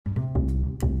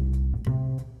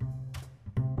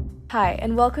Hi,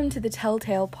 and welcome to the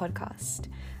Telltale podcast.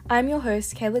 I'm your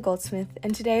host, Kayla Goldsmith,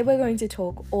 and today we're going to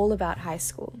talk all about high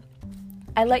school.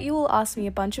 I let you all ask me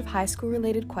a bunch of high school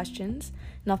related questions,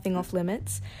 nothing off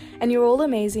limits, and you're all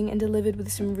amazing and delivered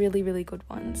with some really, really good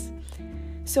ones.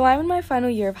 So I'm in my final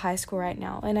year of high school right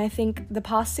now, and I think the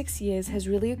past 6 years has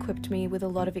really equipped me with a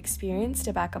lot of experience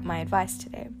to back up my advice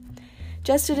today.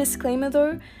 Just a disclaimer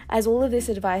though, as all of this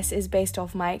advice is based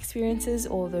off my experiences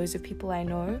or those of people I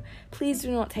know, please do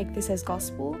not take this as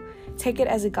gospel. Take it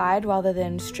as a guide rather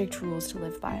than strict rules to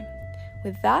live by.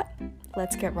 With that,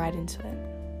 let's get right into it.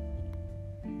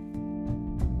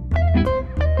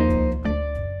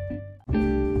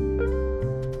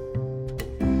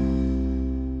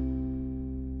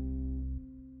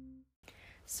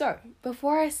 So,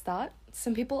 before I start,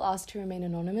 some people asked to remain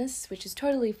anonymous, which is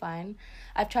totally fine.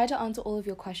 I've tried to answer all of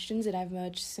your questions and I've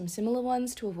merged some similar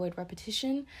ones to avoid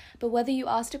repetition, but whether you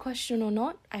asked a question or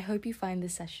not, I hope you find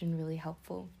this session really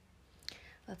helpful.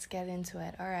 Let's get into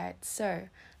it. Alright, so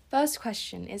first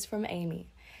question is from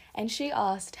Amy, and she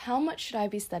asked, how much should I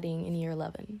be studying in year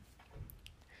 11?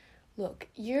 Look,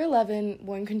 year 11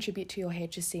 won't contribute to your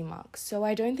HSC marks, so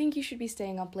I don't think you should be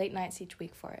staying up late nights each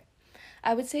week for it.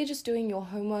 I would say just doing your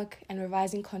homework and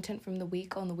revising content from the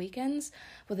week on the weekends,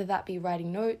 whether that be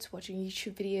writing notes, watching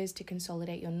YouTube videos to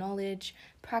consolidate your knowledge,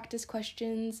 practice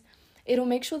questions. It'll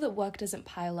make sure that work doesn't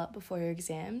pile up before your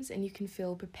exams and you can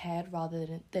feel prepared rather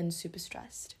than super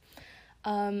stressed.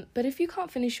 But if you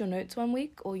can't finish your notes one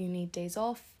week or you need days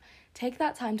off, take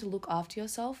that time to look after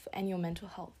yourself and your mental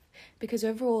health, because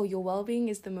overall your well-being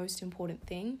is the most important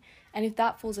thing, and if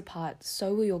that falls apart,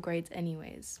 so will your grades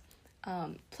anyways.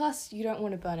 Plus, you don't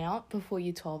want to burn out before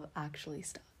year 12 actually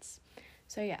starts.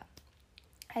 So yeah,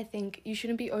 I think you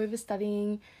shouldn't be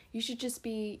overstudying. You should just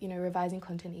be, revising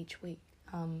content each week,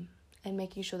 and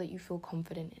making sure that you feel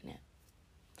confident in it.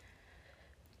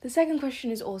 The second question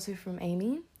is also from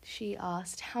Amy. She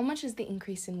asked, how much is the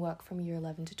increase in work from year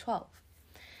 11 to 12?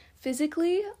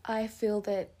 Physically, I feel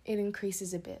that it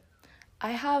increases a bit.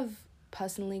 I have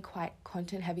personally quite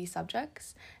content-heavy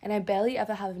subjects, and I barely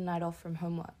ever have a night off from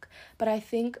homework. But I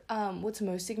think what's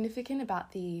most significant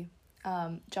about the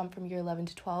jump from year 11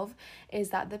 to 12 is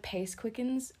that the pace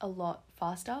quickens a lot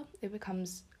faster. It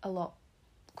becomes a lot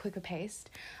quicker paced.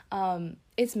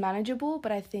 It's manageable,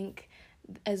 but I think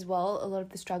as well a lot of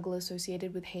the struggle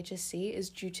associated with HSC is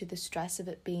due to the stress of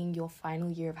it being your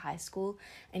final year of high school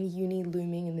and uni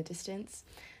looming in the distance.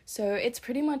 So it's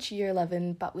pretty much year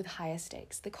 11, but with higher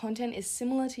stakes. The content is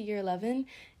similar to year 11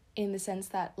 in the sense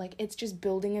that it's just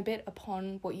building a bit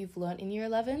upon what you've learned in year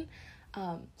 11.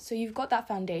 So you've got that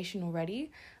foundation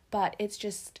already, but it's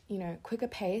just, quicker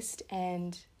paced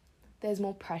and there's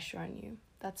more pressure on you.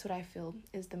 That's what I feel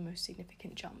is the most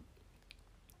significant jump.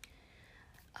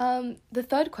 The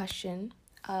third question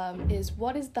is,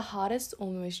 what is the hardest or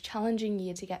most challenging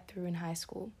year to get through in high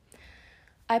school?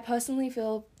 I personally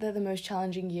feel that the most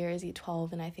challenging year is year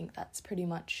 12, and I think that's pretty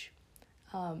much,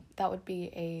 that would be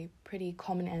a pretty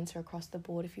common answer across the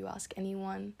board if you ask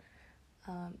anyone.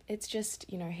 It's just,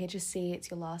 HSC, it's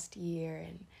your last year,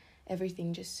 and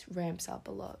everything just ramps up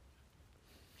a lot.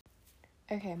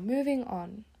 Okay, moving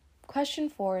on. Question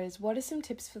 4 is, what are some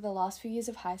tips for the last few years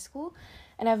of high school?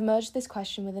 And I've merged this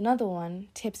question with another one,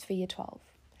 tips for year 12.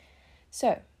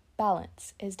 So,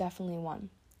 balance is definitely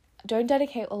one. Don't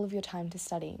dedicate all of your time to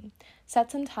studying. Set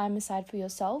some time aside for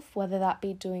yourself, whether that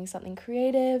be doing something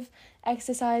creative,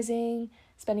 exercising,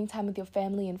 spending time with your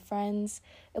family and friends.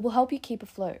 It will help you keep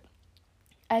afloat.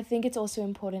 I think it's also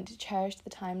important to cherish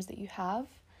the times that you have.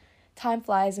 Time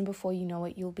flies, and before you know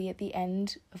it, you'll be at the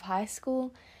end of high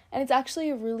school. And it's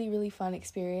actually a really, really fun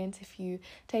experience if you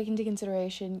take into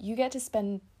consideration you get to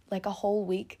spend a whole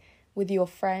week with your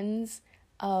friends.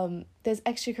 There's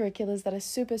extracurriculars that are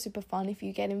super, super fun if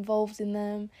you get involved in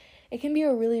them. It can be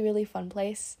a really, really fun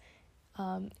place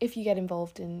if you get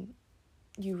involved and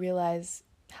you realize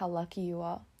how lucky you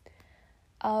are.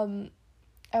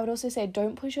 I would also say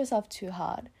don't push yourself too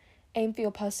hard. Aim for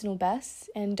your personal best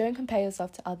and don't compare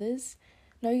yourself to others.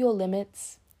 Know your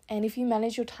limits, and if you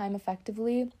manage your time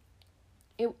effectively,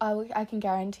 I can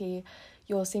guarantee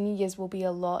your senior years will be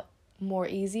a lot more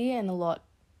easy and a lot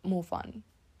more fun.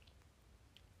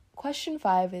 Question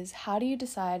 5 is, how do you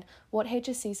decide what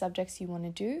HSC subjects you want to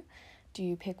do? Do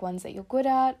you pick ones that you're good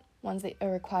at, ones that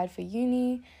are required for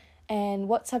uni, and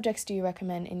what subjects do you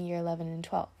recommend in year 11 and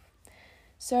 12?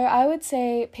 So I would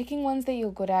say picking ones that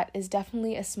you're good at is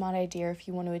definitely a smart idea if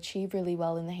you want to achieve really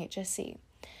well in the HSC.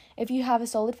 If you have a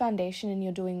solid foundation and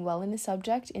you're doing well in a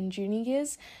subject in junior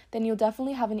years, then you'll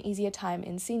definitely have an easier time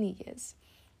in senior years.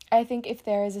 I think if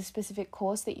there is a specific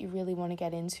course that you really want to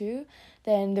get into,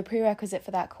 then the prerequisite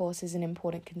for that course is an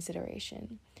important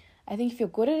consideration. I think if you're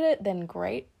good at it, then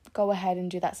great, go ahead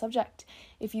and do that subject.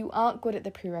 If you aren't good at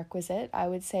the prerequisite, I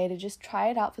would say to just try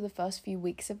it out for the first few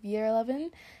weeks of year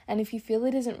 11, and if you feel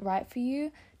it isn't right for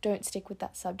you, don't stick with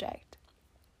that subject.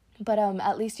 But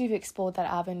at least you've explored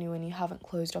that avenue and you haven't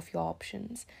closed off your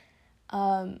options.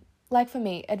 Like for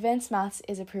me, advanced maths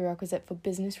is a prerequisite for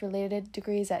business-related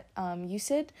degrees at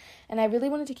UCID, and I really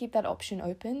wanted to keep that option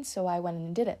open, so I went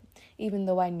and did it, even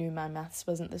though I knew my maths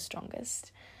wasn't the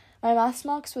strongest. My maths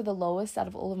marks were the lowest out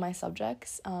of all of my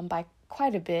subjects by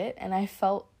quite a bit, and I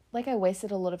felt like I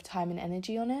wasted a lot of time and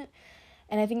energy on it,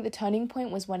 and I think the turning point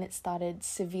was when it started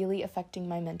severely affecting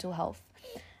my mental health,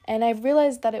 and I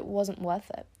realized that it wasn't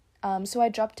worth it. So I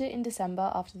dropped it in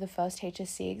December after the first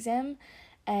HSC exam,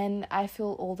 and I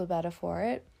feel all the better for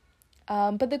it.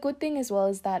 But the good thing as well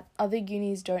is that other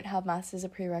unis don't have maths as a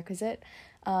prerequisite.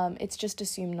 It's just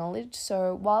assumed knowledge.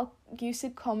 So while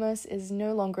UCID Commerce is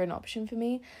no longer an option for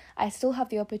me, I still have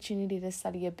the opportunity to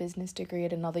study a business degree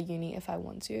at another uni if I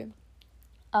want to.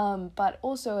 But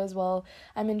also as well,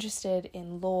 I'm interested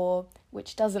in law,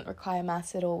 which doesn't require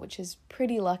maths at all, which is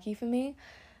pretty lucky for me.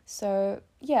 So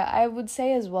yeah, I would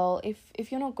say as well,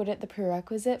 if you're not good at the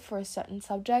prerequisite for a certain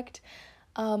subject,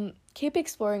 keep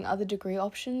exploring other degree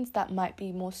options that might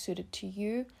be more suited to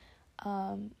you.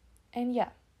 And yeah.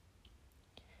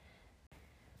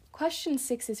 Question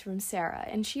 6 is from Sarah,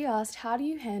 and she asked, how do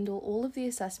you handle all of the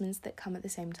assessments that come at the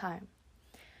same time?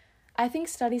 I think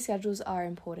study schedules are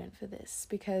important for this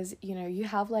because, you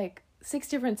have like 6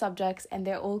 different subjects and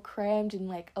they're all crammed in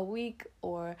like a week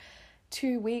or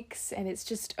 2 weeks, and it's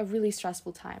just a really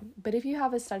stressful time. But if you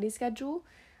have a study schedule,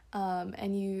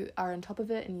 and you are on top of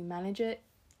it and you manage it,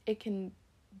 it can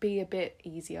be a bit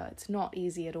easier. It's not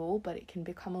easy at all, but it can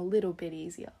become a little bit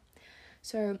easier.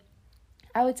 So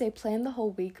I would say plan the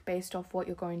whole week based off what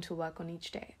you're going to work on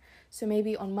each day. So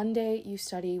maybe on Monday you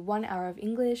study 1 hour of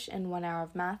English and 1 hour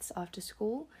of maths after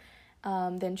school.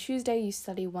 Then Tuesday you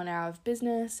study 1 hour of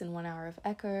business and 1 hour of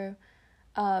echo.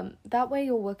 That way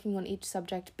you're working on each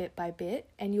subject bit by bit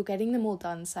and you're getting them all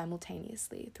done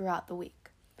simultaneously throughout the week.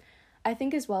 I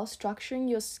think as well, structuring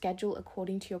your schedule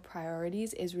according to your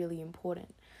priorities is really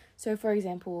important. So for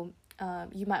example,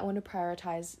 you might want to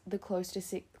prioritize the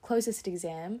closest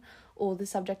exam or the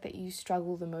subject that you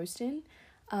struggle the most in.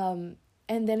 And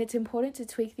then it's important to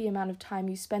tweak the amount of time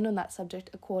you spend on that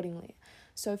subject accordingly.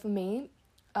 So for me,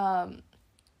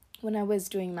 when I was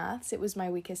doing maths, it was my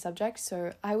weakest subject,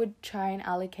 so I would try and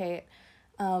allocate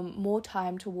more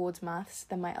time towards maths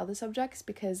than my other subjects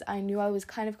because I knew I was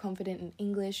kind of confident in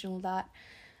English and all that.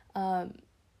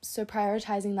 So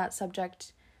prioritizing that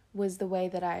subject was the way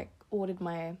that I ordered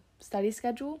my study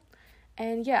schedule.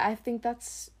 And yeah, I think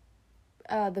that's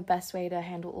the best way to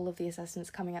handle all of the assessments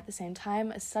coming at the same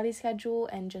time, a study schedule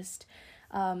and just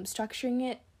structuring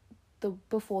it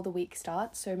before the week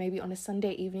starts. So maybe on a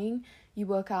Sunday evening, you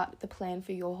work out the plan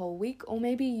for your whole week, or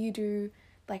maybe you do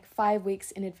like 5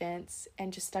 weeks in advance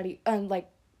and just study and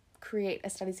create a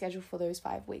study schedule for those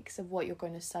 5 weeks of what you're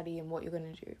going to study and what you're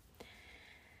going to do.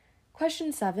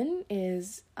 Question 7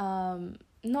 is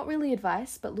not really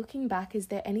advice, but looking back, is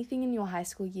there anything in your high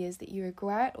school years that you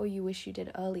regret or you wish you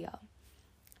did earlier?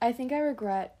 I think I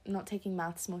regret not taking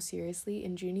maths more seriously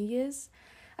in junior years.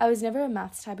 I was never a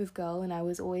maths type of girl and I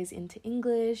was always into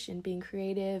English and being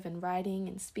creative and writing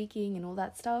and speaking and all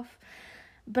that stuff.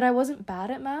 But I wasn't bad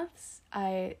at maths.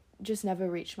 I just never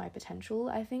reached my potential,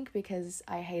 I think, because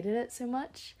I hated it so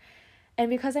much. And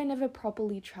because I never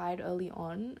properly tried early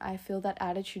on, I feel that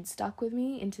attitude stuck with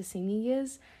me into senior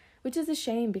years, which is a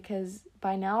shame because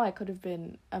by now I could have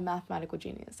been a mathematical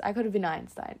genius. I could have been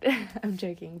Einstein. I'm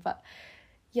joking, but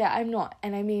yeah, I'm not.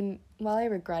 And I mean, while I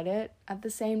regret it, at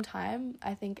the same time,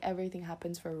 I think everything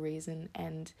happens for a reason.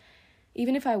 And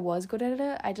even if I was good at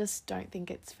it, I just don't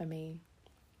think it's for me.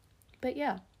 But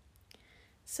yeah.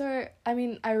 So, I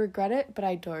mean, I regret it, but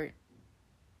I don't.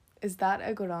 Is that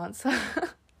a good answer?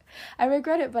 I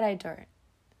regret it, but I don't.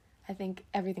 I think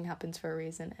everything happens for a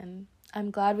reason, and I'm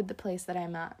glad with the place that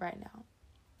I'm at right now.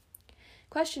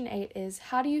 Question 8 is,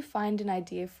 how do you find an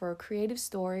idea for a creative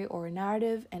story or a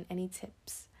narrative, and any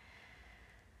tips?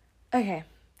 Okay,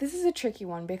 this is a tricky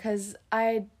one because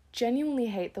I genuinely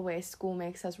hate the way school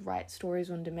makes us write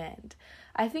stories on demand.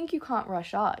 I think you can't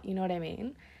rush art, you know what I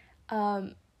mean?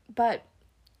 But,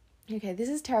 okay, this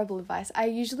is terrible advice. I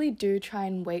usually do try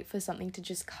and wait for something to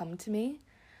just come to me.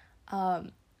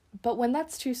 But when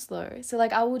that's too slow, so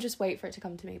I will just wait for it to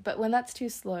come to me. But when that's too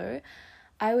slow,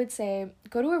 I would say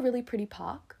go to a really pretty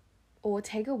park or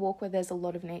take a walk where there's a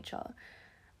lot of nature.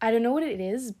 I don't know what it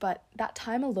is, but that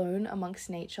time alone amongst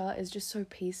nature is just so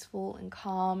peaceful and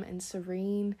calm and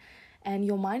serene, and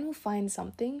your mind will find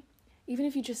something. Even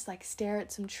if you just like stare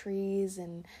at some trees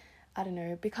and, I don't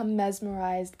know, become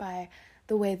mesmerized by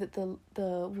the way that the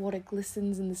water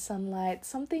glistens in the sunlight,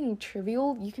 something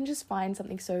trivial, you can just find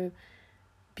something so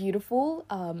beautiful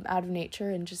out of nature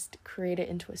and just create it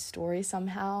into a story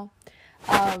somehow.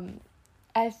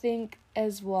 I think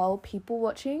as well, people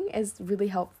watching is really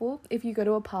helpful. If you go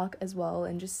to a park as well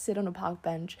and just sit on a park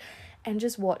bench and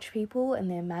just watch people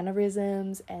and their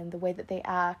mannerisms and the way that they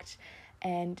act,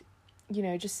 and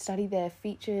just study their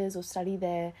features or study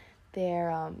their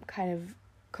kind of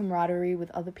camaraderie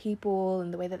with other people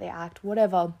and the way that they act,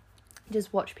 whatever.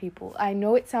 Just watch people. I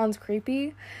know it sounds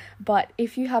creepy, but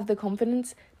if you have the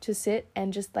confidence to sit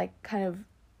and just like kind of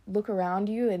look around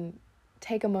you and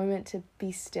take a moment to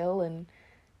be still and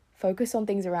focus on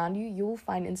things around you, you will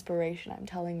find inspiration. I'm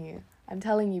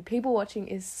telling you, people watching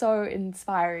is so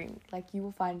inspiring. Like, you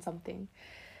will find something.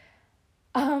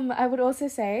 I would also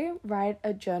say write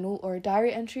a journal or a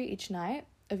diary entry each night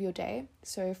of your day.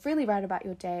 So freely write about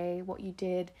your day, what you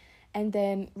did, and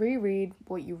then reread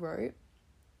what you wrote.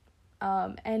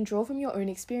 And draw from your own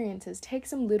experiences. Take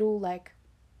some little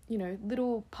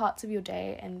little parts of your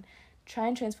day and try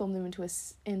and transform them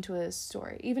into a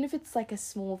story. Even if it's like a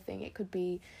small thing, it could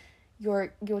be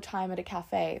your time at a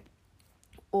cafe,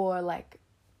 or like,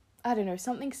 I don't know,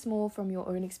 something small from your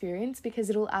own experience, because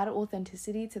it'll add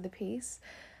authenticity to the piece,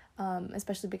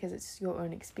 especially because it's your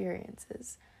own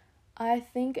experiences. I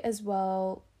think as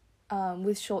well,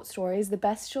 with short stories, the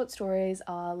best short stories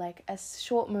are like a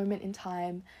short moment in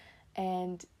time,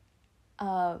 and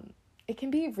it can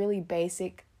be a really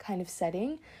basic kind of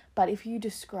setting, but if you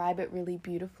describe it really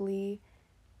beautifully,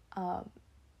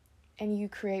 and you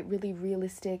create really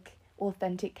realistic,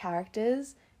 authentic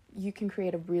characters, you can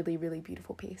create a really, really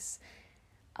beautiful piece.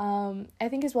 I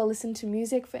think as well, listen to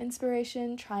music for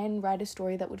inspiration. Try and write a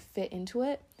story that would fit into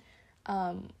it,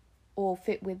 or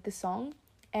fit with the song.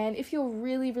 And if you're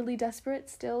really, really desperate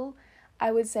still,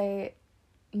 I would say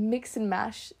mix and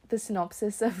mash the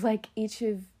synopsis of like each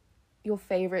of your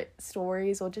favorite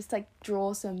stories, or just like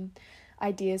draw some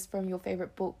ideas from your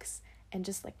favorite books and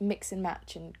just like mix and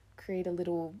match and create a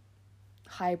little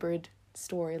hybrid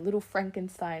story, a little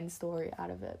Frankenstein story out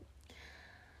of it.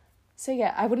 So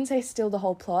yeah, I wouldn't say steal the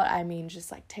whole plot. I mean,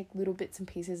 just like take little bits and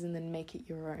pieces and then make it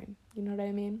your own. You know what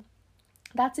I mean?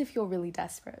 That's if you're really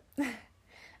desperate.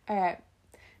 All right.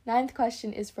 9th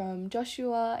question is from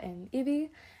Joshua and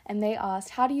Ivy, and they asked,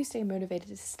 how do you stay motivated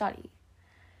to study?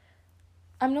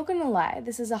 I'm not gonna lie,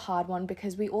 this is a hard one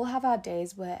because we all have our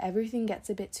days where everything gets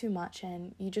a bit too much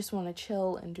and you just want to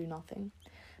chill and do nothing.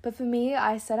 But for me,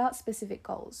 I set out specific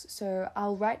goals. So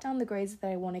I'll write down the grades that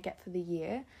I want to get for the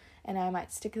year, and I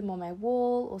might stick them on my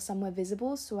wall or somewhere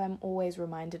visible so I'm always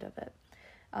reminded of it.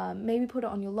 Maybe put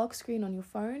it on your lock screen on your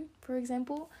phone, for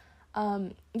example.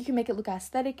 You can make it look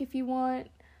aesthetic if you want.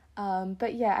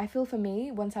 But yeah, I feel for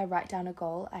me, once I write down a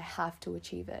goal, I have to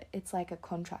achieve it. It's like a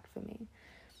contract for me.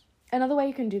 Another way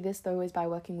you can do this, though, is by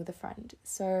working with a friend.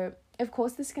 So, of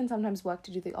course, this can sometimes work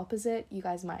to do the opposite. You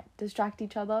guys might distract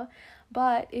each other.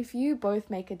 But if you both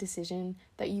make a decision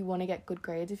that you want to get good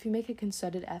grades, if you make a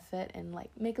concerted effort and, like,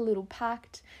 make a little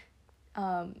pact,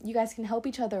 you guys can help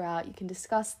each other out, you can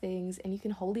discuss things, and you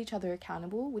can hold each other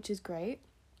accountable, which is great.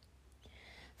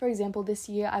 For example, this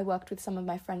year I worked with some of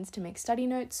my friends to make study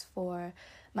notes for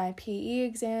my PE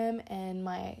exam and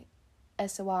my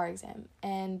SOR exam,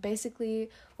 and basically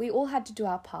we all had to do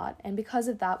our part, and because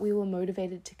of that we were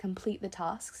motivated to complete the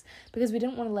tasks because we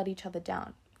didn't want to let each other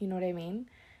down, you know what I mean?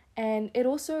 And it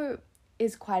also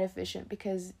is quite efficient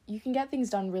because you can get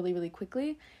things done really, really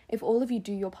quickly. If all of you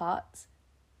do your parts,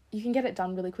 you can get it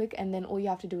done really quick, and then all you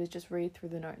have to do is just read through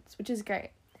the notes, which is great.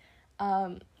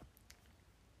 I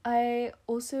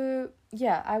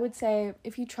would say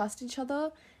if you trust each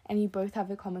other and you both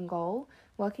have a common goal,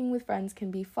 working with friends can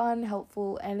be fun,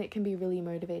 helpful, and it can be really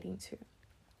motivating too.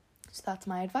 So that's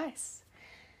my advice.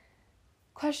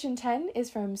 Question 10 is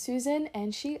from Susan,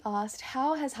 and she asked,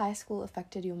 how has high school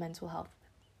affected your mental health?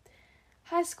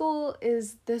 High school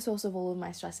is the source of all of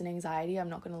my stress and anxiety, I'm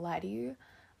not going to lie to you.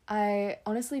 I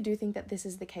honestly do think that this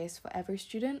is the case for every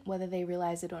student, whether they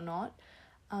realize it or not.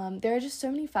 There are just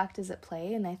so many factors at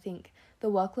play, and I think the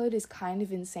workload is kind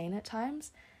of insane at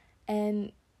times.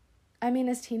 And I mean,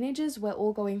 as teenagers, we're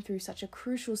all going through such a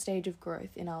crucial stage of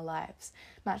growth in our lives,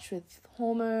 matched with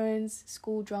hormones,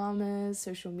 school dramas,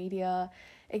 social media.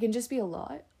 It can just be a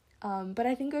lot. But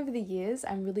I think over the years,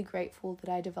 I'm really grateful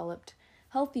that I developed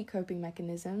healthy coping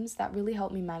mechanisms that really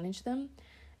help me manage them.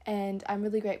 And I'm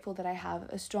really grateful that I have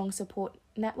a strong support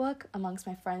network amongst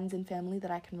my friends and family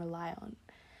that I can rely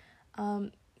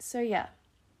on. So yeah,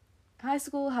 high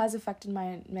school has affected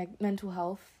my mental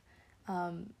health,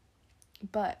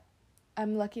 but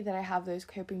I'm lucky that I have those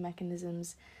coping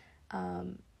mechanisms,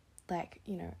 like,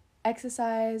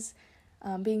 exercise,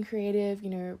 being creative,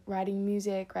 writing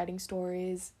music, writing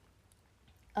stories,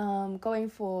 going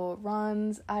for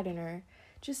runs, I don't know,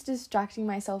 just distracting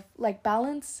myself, like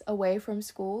balance away from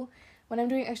school. When I'm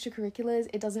doing extracurriculars,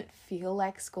 it doesn't feel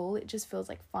like school, it just feels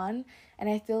like fun. And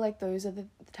I feel like those are the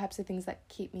types of things that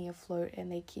keep me afloat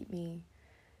and they keep me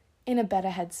in a better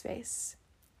headspace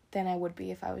than I would be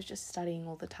if I was just studying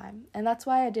all the time. And that's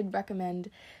why I did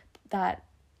recommend that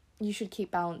you should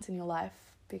keep balance in your life,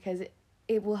 because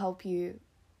it will help you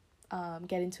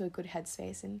get into a good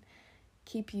headspace and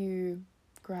keep you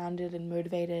grounded and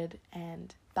motivated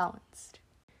and balanced.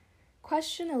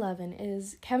 Question 11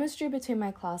 is, chemistry between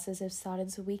my classes have started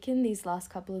to weaken these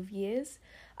last couple of years.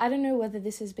 I don't know whether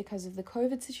this is because of the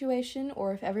COVID situation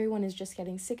or if everyone is just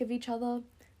getting sick of each other.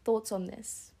 Thoughts on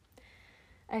this?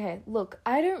 Okay, look,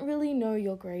 I don't really know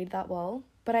your grade that well,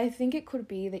 but I think it could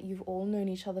be that you've all known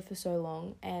each other for so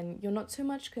long and you're not so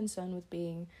much concerned with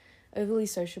being overly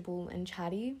sociable and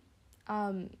chatty.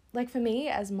 Like for me,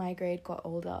 as my grade got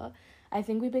older, I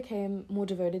think we became more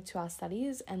devoted to our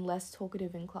studies and less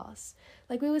talkative in class.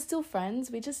 Like, we were still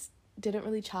friends, we just didn't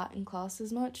really chat in class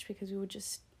as much because we were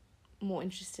just more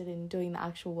interested in doing the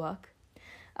actual work.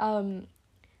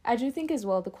 I do think as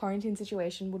well the quarantine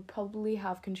situation would probably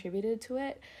have contributed to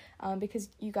it, because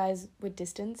you guys were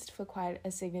distanced for quite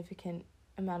a significant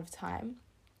amount of time.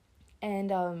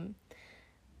 And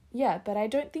yeah, but I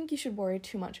don't think you should worry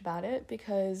too much about it,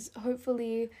 because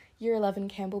hopefully year 11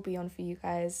 camp will be on for you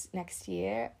guys next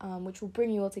year, which will bring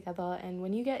you all together. And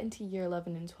when you get into year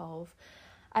 11 and 12,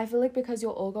 I feel like because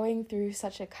you're all going through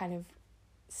such a kind of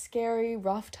scary,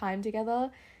 rough time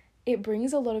together, it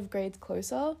brings a lot of grades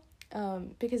closer,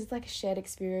 because it's like a shared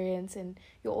experience and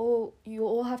you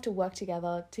all have to work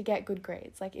together to get good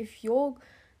grades. Like, if your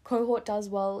cohort does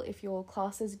well, if your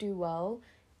classes do well,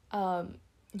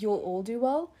 you'll all do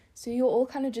well. So you're all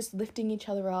kind of just lifting each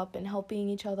other up and helping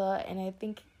each other, and I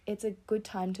think it's a good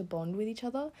time to bond with each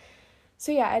other.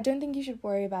 So yeah, I don't think you should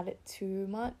worry about it too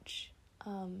much.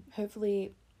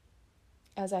 Hopefully,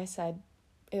 as I said,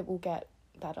 it will get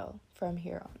better from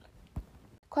here on.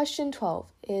 Question 12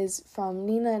 is from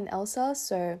Nina and Elsa.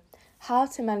 So, how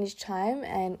to manage time,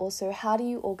 and also how do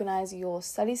you organize your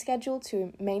study schedule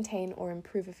to maintain or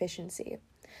improve efficiency?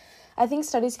 I think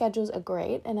study schedules are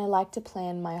great, and I like to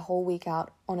plan my whole week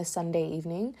out on a Sunday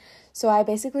evening. So I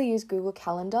basically use Google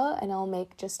Calendar, and I'll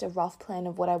make just a rough plan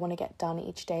of what I want to get done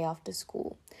each day after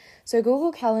school. So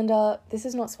Google Calendar, this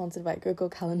is not sponsored by Google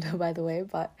Calendar, by the way,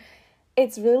 but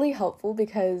it's really helpful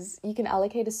because you can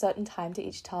allocate a certain time to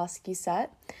each task you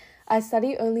set. I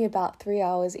study only about 3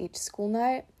 hours each school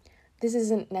night. This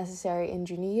isn't necessary in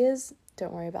junior years,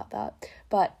 don't worry about that.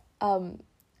 But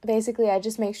basically, I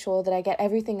just make sure that I get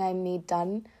everything I need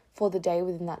done for the day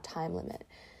within that time limit.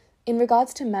 In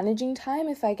regards to managing time,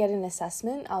 if I get an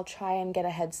assessment, I'll try and get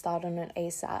a head start on it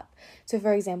ASAP. So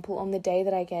for example, on the day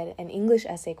that I get an English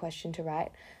essay question to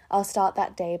write, I'll start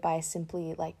that day by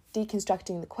simply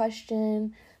deconstructing the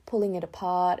question, pulling it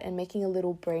apart, and making a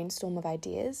little brainstorm of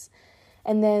ideas.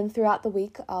 And then throughout the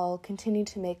week, I'll continue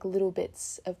to make little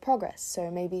bits of progress, so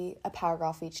maybe a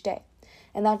paragraph each day.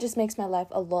 And that just makes my life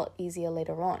a lot easier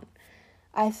later on.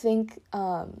 I think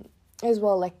as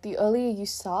well, the earlier you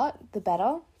start, the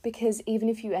better, because even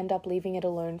if you end up leaving it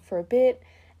alone for a bit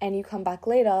and you come back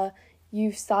later,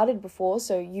 you've started before,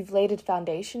 so you've laid a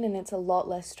foundation, and it's a lot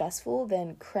less stressful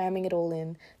than cramming it all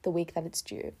in the week that it's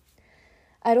due.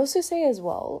 I'd also say as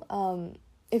well,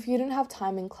 if you don't have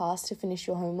time in class to finish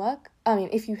your homework,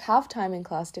 if you have time in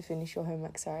class to finish your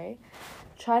homework,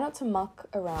 try not to muck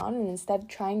around and instead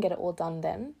try and get it all done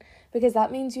then, because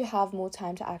that means you have more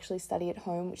time to actually study at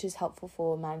home, which is helpful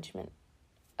for management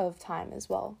of time as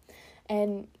well.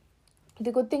 And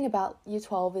the good thing about year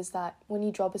 12 is that when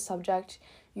you drop a subject,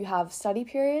 you have study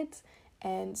periods.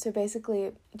 And so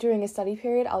basically during a study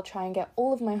period, I'll try and get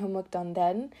all of my homework done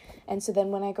then. And so then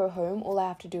when I go home, all I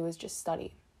have to do is just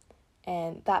study.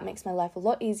 And that makes my life a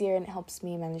lot easier and it helps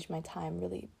me manage my time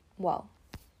really well.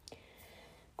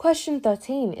 Question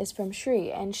 13 is from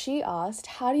Shri, and she asked,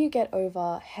 how do you get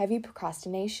over heavy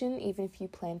procrastination even if you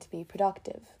plan to be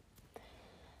productive?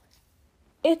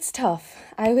 It's tough.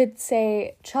 I would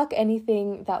say chuck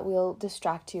anything that will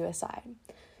distract you aside.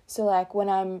 So when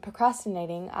I'm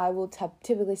procrastinating, I will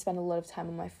typically spend a lot of time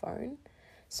on my phone.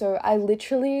 So I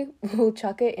literally will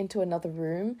chuck it into another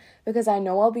room because I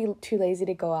know I'll be too lazy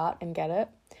to go out and get it.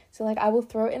 So like I will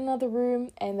throw it in another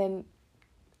room and then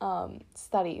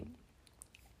study.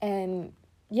 And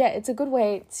yeah, it's a good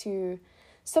way to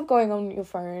stop going on your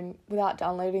phone without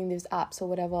downloading these apps or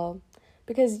whatever,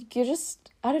 because you're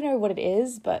just, I don't know what it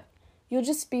is, but you'll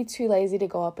just be too lazy to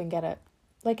go up and get it.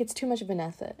 Like, it's too much of an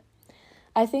effort.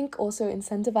 I think also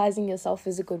incentivizing yourself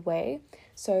is a good way.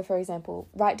 So for example,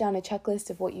 write down a checklist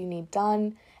of what you need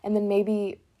done, and then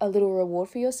maybe a little reward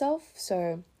for yourself.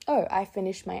 So, oh, I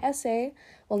finished my essay.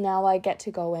 Well, now I get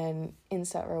to go and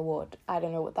insert reward. I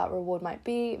don't know what that reward might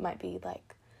be. It might be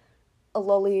like a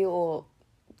lolly or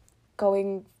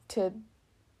going to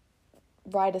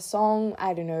write a song.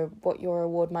 I don't know what your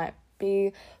reward might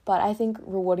be, but I think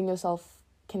rewarding yourself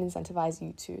can incentivize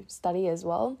you to study as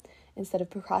well instead of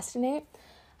procrastinate.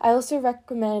 I also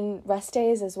recommend rest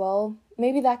days as well.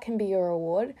 Maybe that can be your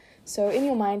reward. So in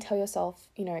your mind, tell yourself,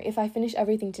 if I finish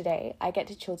everything today, I get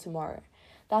to chill tomorrow.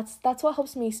 That's what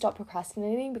helps me stop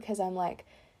procrastinating, because I'm like,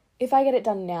 if I get it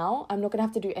done now, I'm not going to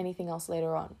have to do anything else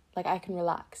later on. Like, I can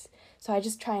relax. So I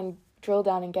just try and drill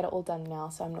down and get it all done now,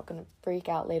 so I'm not going to freak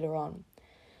out later on.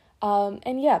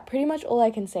 And yeah, pretty much all I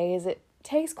can say is it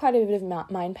takes quite a bit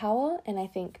of mind power, and I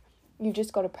think you've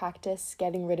just got to practice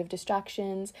getting rid of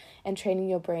distractions and training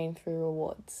your brain through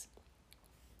rewards.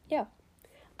 Yeah.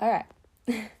 All right.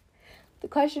 The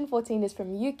question 14 is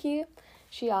from Yuki.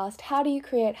 She asked, how do you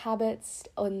create habits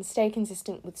and stay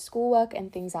consistent with schoolwork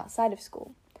and things outside of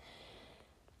school?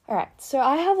 Alright, so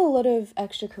I have a lot of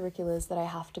extracurriculars that I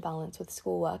have to balance with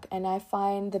schoolwork, and I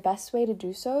find the best way to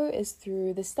do so is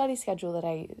through the study schedule that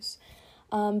I use.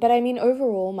 But I mean,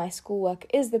 overall, my schoolwork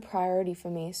is the priority for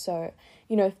me, so,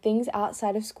 if things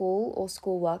outside of school or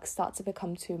schoolwork start to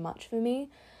become too much for me,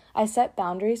 I set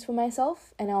boundaries for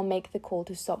myself, and I'll make the call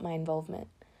to stop my involvement.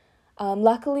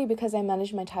 Luckily, because I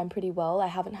manage my time pretty well, I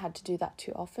haven't had to do that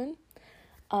too often.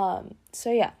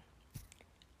 So yeah.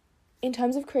 In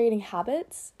terms of creating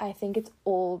habits, I think it's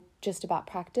all just about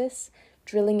practice,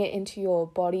 drilling it into your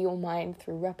body or mind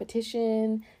through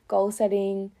repetition, goal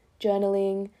setting,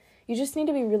 journaling. You just need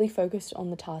to be really focused on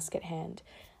the task at hand.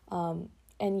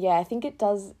 And yeah, I think it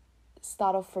does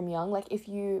start off from young. Like, if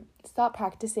you start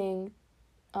practicing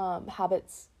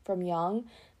habits from young,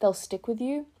 they'll stick with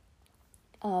you.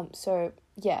 So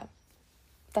yeah,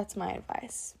 that's my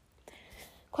advice.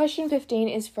 Question 15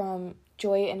 is from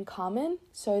Joy and Carmen.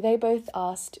 So they both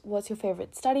asked, what's your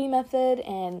favorite study method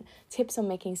and tips on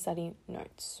making study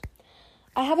notes?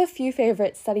 I have a few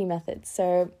favorite study methods,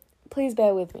 so please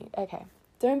bear with me. Okay,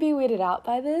 don't be weirded out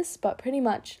by this, but pretty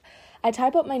much I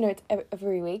type up my notes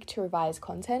every week to revise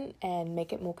content and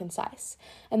make it more concise.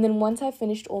 And then once I've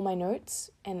finished all my notes,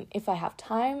 and if I have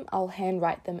time, I'll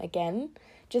handwrite them again,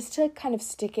 just to kind of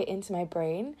stick it into my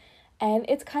brain. And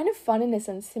it's kind of fun in a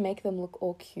sense to make them look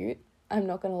all cute. I'm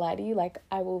not gonna lie to you, like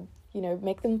I will,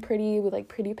 make them pretty with like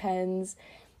pretty pens,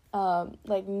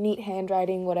 like neat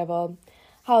handwriting, whatever.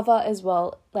 However, as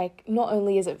well, like not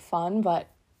only is it fun, but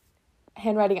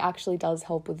handwriting actually does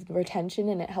help with retention,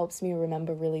 and it helps me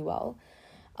remember really well.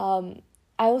 I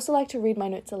also like to read my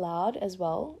notes aloud as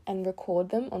well and record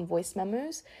them on voice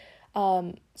memos.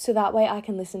 So that way I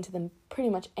can listen to them pretty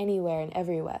much anywhere and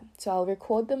everywhere. So I'll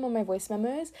record them on my voice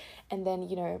memos, and then,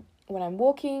 when I'm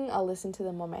walking, I'll listen to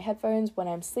them on my headphones, when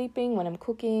I'm sleeping, when I'm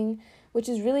cooking, which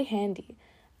is really handy.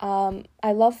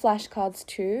 I love flashcards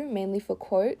too, mainly for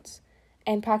quotes,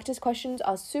 and practice questions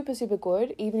are super, super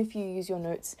good, even if you use your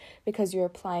notes, because you're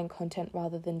applying content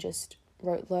rather than just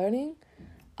rote learning.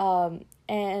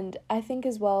 And I think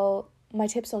as well, my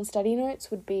tips on study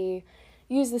notes would be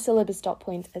use the syllabus dot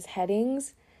points as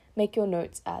headings, make your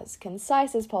notes as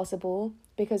concise as possible,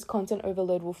 because content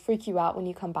overload will freak you out when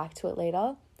you come back to it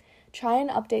later. Try and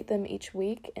update them each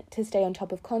week to stay on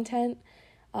top of content.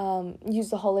 Use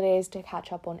the holidays to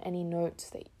catch up on any notes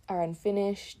that are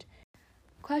unfinished.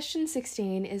 Question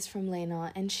 16 is from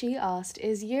Lena, and she asked,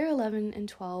 is year 11 and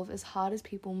 12 as hard as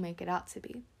people make it out to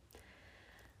be?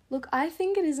 Look, I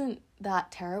think it isn't that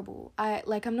terrible.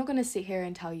 I'm not going to sit here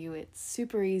and tell you it's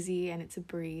super easy and it's a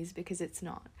breeze, because it's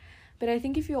not. But I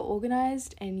think if you're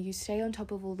organized and you stay on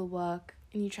top of all the work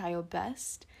and you try your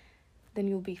best, then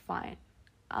you'll be fine.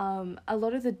 A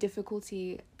lot of the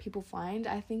difficulty people find,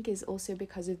 I think, is also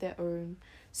because of their own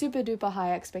super duper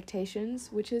high expectations,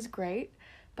 which is great,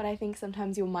 but I think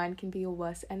sometimes your mind can be your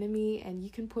worst enemy, and you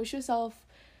can push yourself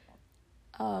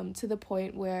to the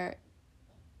point where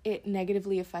it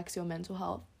negatively affects your mental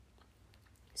health.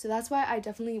 So that's why I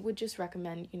definitely would just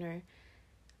recommend,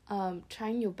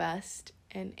 trying your best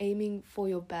and aiming for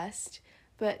your best,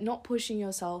 but not pushing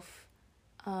yourself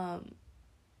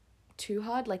too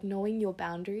hard, like knowing your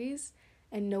boundaries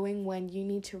and knowing when you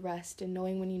need to rest and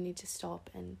knowing when you need to stop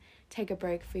and take a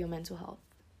break for your mental health.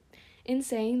 In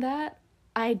saying that,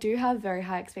 I do have very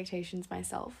high expectations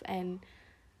myself, and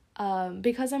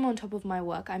because I'm on top of my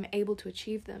work, I'm able to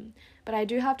achieve them. But I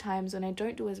do have times when I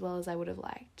don't do as well as I would have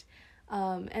liked.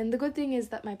 And the good thing is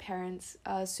that my parents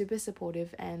are super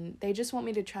supportive and they just want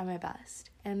me to try my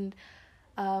best. And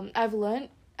I've learned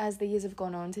as the years have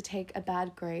gone on to take a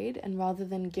bad grade, and rather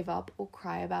than give up or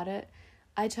cry about it,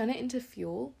 I turn it into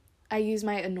fuel. I use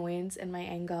my annoyance and my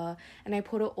anger and I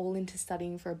put it all into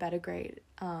studying for a better grade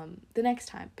the next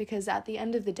time. Because at the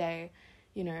end of the day,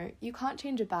 you know, you can't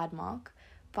change a bad mark,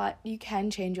 but you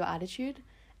can change your attitude.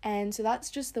 And so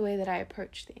that's just the way that I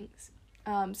approach things.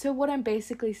 So what I'm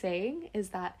basically saying is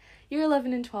that year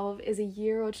 11 and 12 is a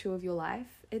year or two of your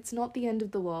life. It's not the end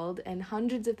of the world, and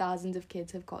hundreds of thousands of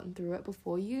kids have gotten through it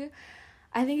before you.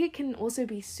 I think it can also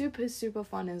be super, super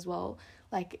fun as well.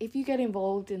 Like, if you get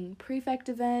involved in prefect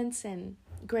events and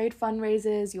grade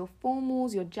fundraisers, your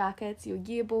formals, your jackets, your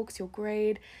yearbooks, your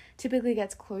grade typically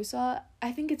gets closer,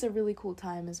 I think it's a really cool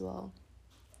time as well.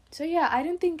 So yeah, I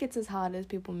don't think it's as hard as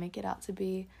people make it out to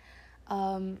be.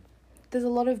 There's a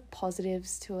lot of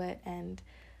positives to it, and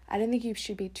I don't think you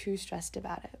should be too stressed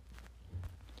about it.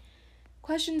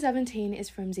 Question 17 is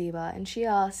from Zeba, and she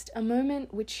asked, a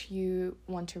moment which you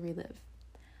want to relive.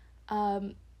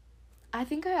 I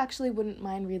think I actually wouldn't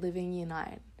mind reliving year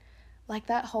 9. Like,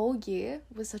 that whole year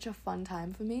was such a fun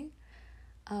time for me.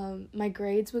 My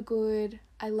grades were good.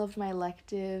 I loved my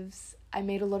electives. I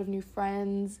made a lot of new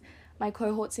friends. My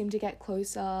cohort seemed to get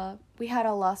closer. We had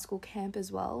our last school camp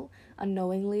as well,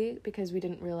 unknowingly, because we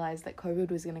didn't realize that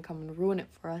COVID was going to come and ruin it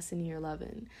for us in year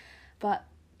 11. But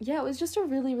yeah, it was just a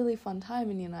really, really fun time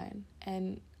in year 9.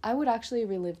 And I would actually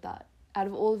relive that. Out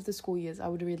of all of the school years, I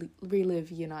would really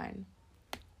relive year 9.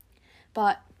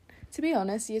 But to be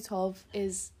honest, year 12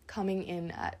 is coming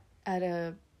in at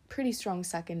a pretty strong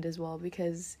second as well,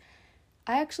 because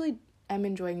I actually am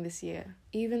enjoying this year.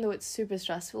 Even though it's super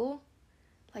stressful,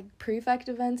 like, prefect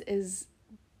events is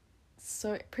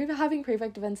having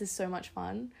prefect events is so much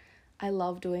fun. I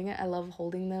love doing it. I love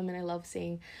holding them, and I love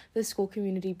seeing the school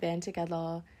community band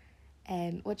together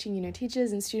and watching, you know,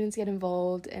 teachers and students get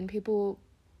involved, and people,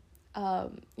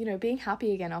 you know, being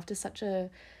happy again after such a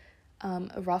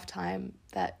rough time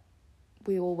that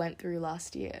we all went through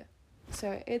last year.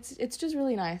 So it's just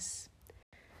really nice.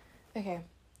 Okay,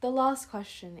 the last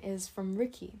question is from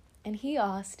Ricky, and he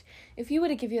asked, if you were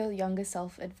to give your younger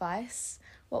self advice,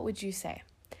 what would you say?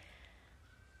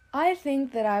 I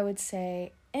think that I would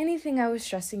say anything I was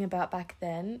stressing about back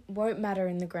then won't matter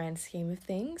in the grand scheme of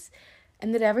things,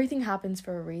 and that everything happens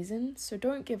for a reason, so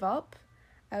don't give up.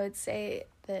 I would say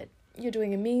that you're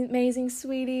doing amazing,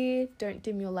 sweetie. Don't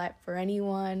dim your light for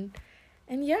anyone.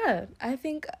 And yeah, I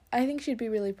think she'd be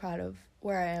really proud of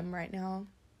where I am right now,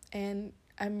 and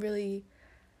I'm really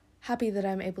happy that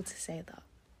I'm able to say that.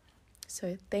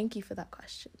 So thank you for that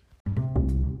question.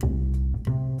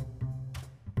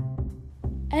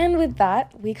 And with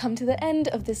that, we come to the end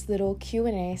of this little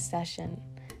Q&A session.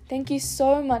 Thank you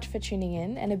so much for tuning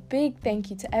in, and a big thank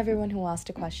you to everyone who asked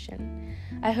a question.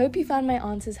 I hope you found my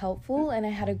answers helpful, and I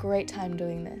had a great time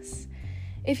doing this.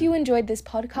 If you enjoyed this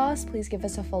podcast, please give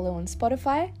us a follow on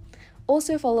Spotify.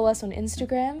 Also follow us on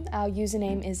Instagram. Our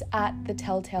username is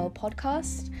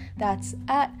 @TheTelltalePodcast. That's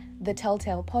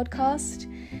 @TheTelltalePodcast.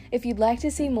 If you'd like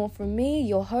to see more from me,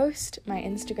 your host, my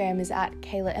Instagram is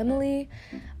 @KaylaEmily.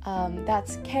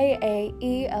 That's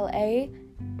KAELAEMILY.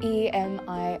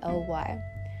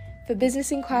 For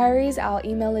business inquiries, our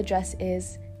email address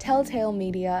is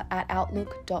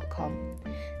telltalemedia@outlook.com.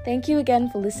 Thank you again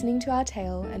for listening to our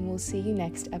tale, and we'll see you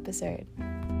next episode.